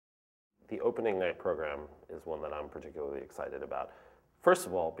the opening night program is one that I'm particularly excited about. First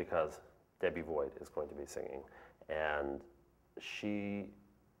of all, because Debbie Voigt is going to be singing, and she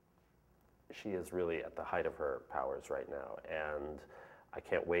is really at the height of her powers right now, and I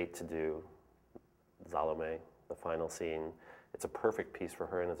can't wait to do Salome, the final scene. It's a perfect piece for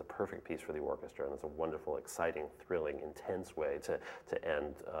her, and it's a perfect piece for the orchestra, and it's a wonderful, exciting, thrilling, intense way to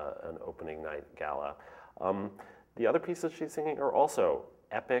end an opening night gala. The other pieces she's singing are also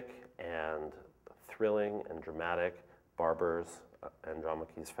epic and thrilling and dramatic. Barber's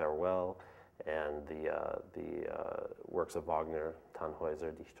Andromache's Farewell, and the works of Wagner,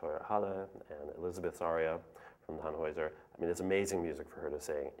 Tannhäuser, Die Teure Halle, and Elizabeth's aria from Tannhäuser. I mean, it's amazing music for her to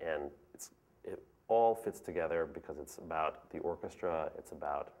sing, and it all fits together because it's about the orchestra, it's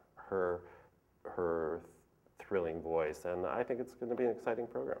about her thrilling voice, and I think it's going to be an exciting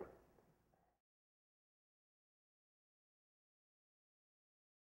program.